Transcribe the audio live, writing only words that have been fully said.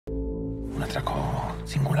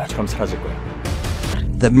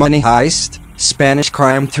The Money Heist, Spanish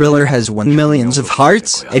crime thriller has won millions of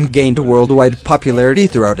hearts and gained worldwide popularity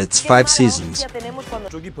throughout its 5 seasons.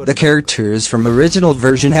 The characters from original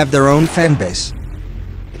version have their own fanbase.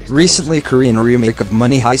 Recently, Korean remake of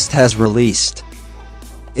Money Heist has released.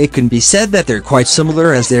 It can be said that they're quite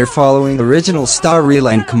similar as they're following original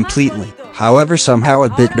storyline completely, however somehow a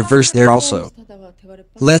bit diverse there also.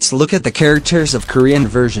 Let's look at the characters of Korean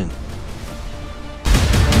version.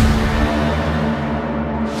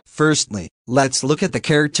 Firstly, let's look at the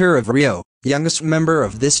character of Rio, youngest member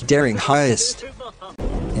of this daring heist.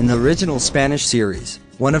 In the original Spanish series,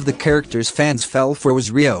 one of the characters fans fell for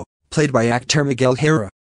was Rio, played by actor Miguel Hera.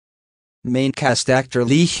 Main cast actor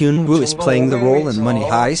Lee Hyun-woo is playing the role in Money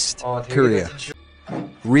Heist, Korea.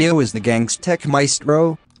 Rio is the gang's tech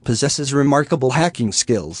maestro, possesses remarkable hacking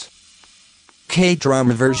skills.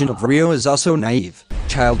 K-drama version of Rio is also naive,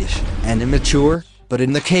 childish, and immature, but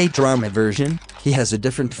in the K-drama version, he has a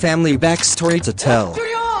different family backstory to tell.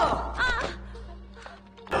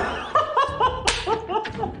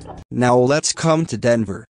 Now let's come to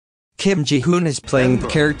Denver. Kim Ji-hoon is playing the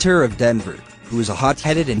character of Denver, who is a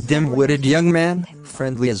hot-headed and dim-witted young man,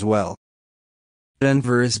 friendly as well.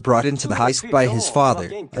 Denver is brought into the heist by his father,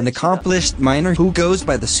 an accomplished miner who goes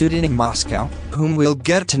by the pseudonym Moscow, whom we'll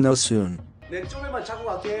get to know soon.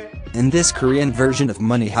 In this Korean version of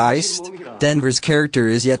Money Heist, Denver's character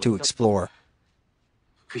is yet to explore.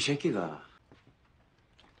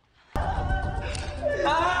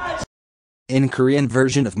 In Korean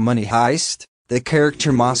version of Money Heist, the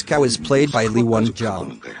character Moscow is played by Lee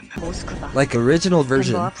Won-jung. Like original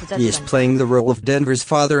version, he is playing the role of Denver's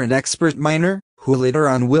father, an expert miner, who later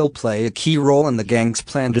on will play a key role in the gang's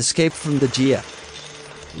planned escape from the GF.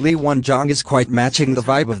 Lee Won-jung is quite matching the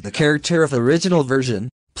vibe of the character of original version,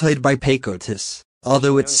 played by Paikotis,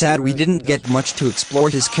 although it's sad we didn't get much to explore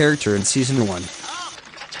his character in Season 1.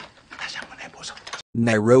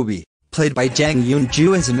 Nairobi, played by Jang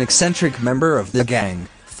Yoon-ju, is an eccentric member of the gang,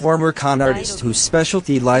 former con artist whose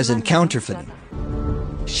specialty lies in counterfeiting.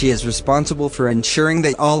 She is responsible for ensuring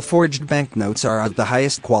that all forged banknotes are of the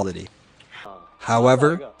highest quality.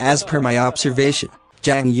 However, as per my observation,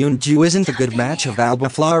 Jang Yoon-ju isn't a good match of Alba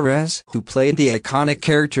Flores, who played the iconic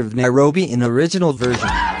character of Nairobi in original version.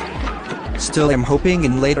 Still, I'm hoping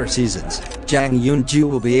in later seasons, Jang Yoon-ju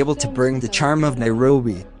will be able to bring the charm of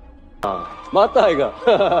Nairobi.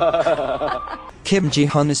 Kim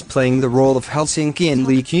Ji-hoon is playing the role of Helsinki and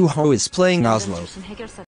Lee Kyu-ho is playing Oslo.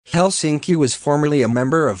 Helsinki was formerly a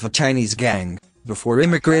member of a Chinese gang, before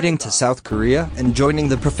immigrating to South Korea and joining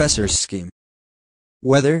the professor's scheme.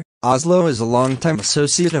 Whether Oslo is a longtime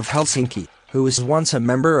associate of Helsinki, who was once a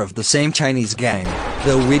member of the same Chinese gang,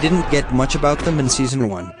 though we didn't get much about them in Season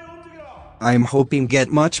 1. I'm hoping get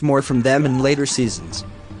much more from them in later seasons.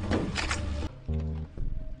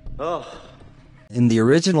 In the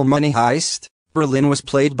original Money Heist, Berlin was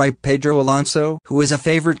played by Pedro Alonso, who is a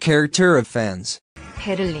favorite character of fans.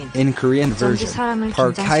 In Korean version,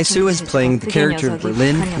 Park Hae-soo is playing the character of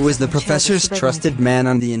Berlin, who is the professor's trusted man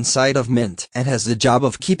on the inside of Mint, and has the job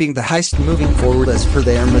of keeping the heist moving forward as per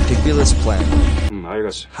their meticulous plan.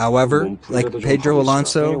 However, like Pedro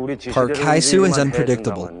Alonso, Park Hae-soo is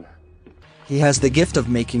unpredictable. He has the gift of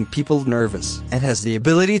making people nervous, and has the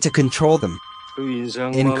ability to control them.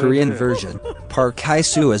 In Korean version, Park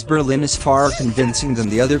Hae-soo as Berlin is far convincing than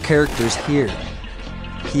the other characters here.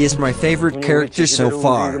 He is my favorite character so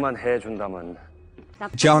far.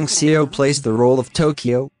 Jong Seo plays the role of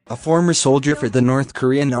Tokyo, a former soldier for the North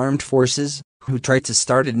Korean Armed Forces, who tried to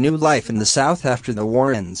start a new life in the south after the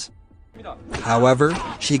war ends. However,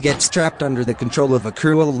 she gets trapped under the control of a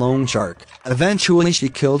cruel loan shark. Eventually she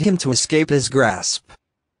killed him to escape his grasp.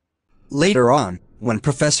 Later on, when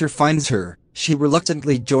Professor finds her, she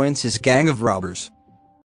reluctantly joins his gang of robbers.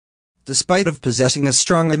 Despite of possessing a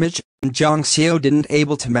strong image, Jong Seo didn't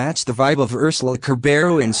able to match the vibe of Ursula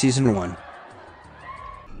Cabero in Season 1.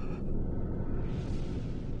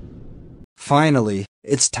 Finally,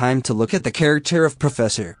 it's time to look at the character of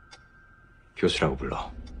Professor.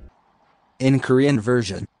 In Korean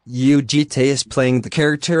version, Yoo Ji-tae is playing the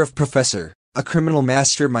character of Professor, a criminal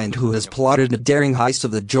mastermind who has plotted a daring heist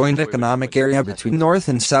of the joint economic area between North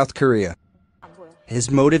and South Korea. His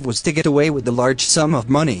motive was to get away with a large sum of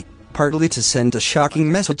money, partly to send a shocking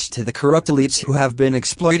message to the corrupt elites who have been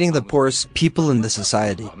exploiting the poorest people in the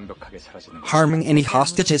society. Harming any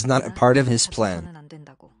hostage is not a part of his plan.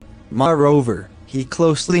 Moreover, he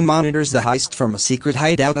closely monitors the heist from a secret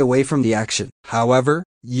hideout away from the action. However,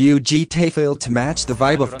 Yoo Ji-tae failed to match the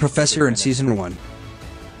vibe of Professor in Season 1.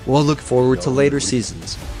 We'll look forward to later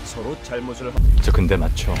seasons. 저 근데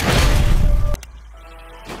맞죠?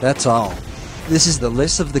 That's all. This is the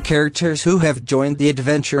list of the characters who have joined the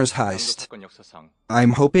Adventurers Heist.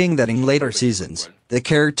 I'm hoping that in later seasons, the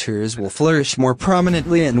characters will flourish more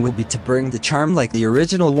prominently and will be to bring the charm like the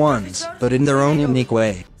original ones, but in their own unique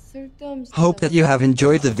way. Hope that you have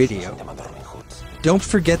enjoyed the video. Don't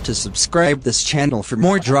forget to subscribe this channel for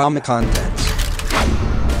more drama content.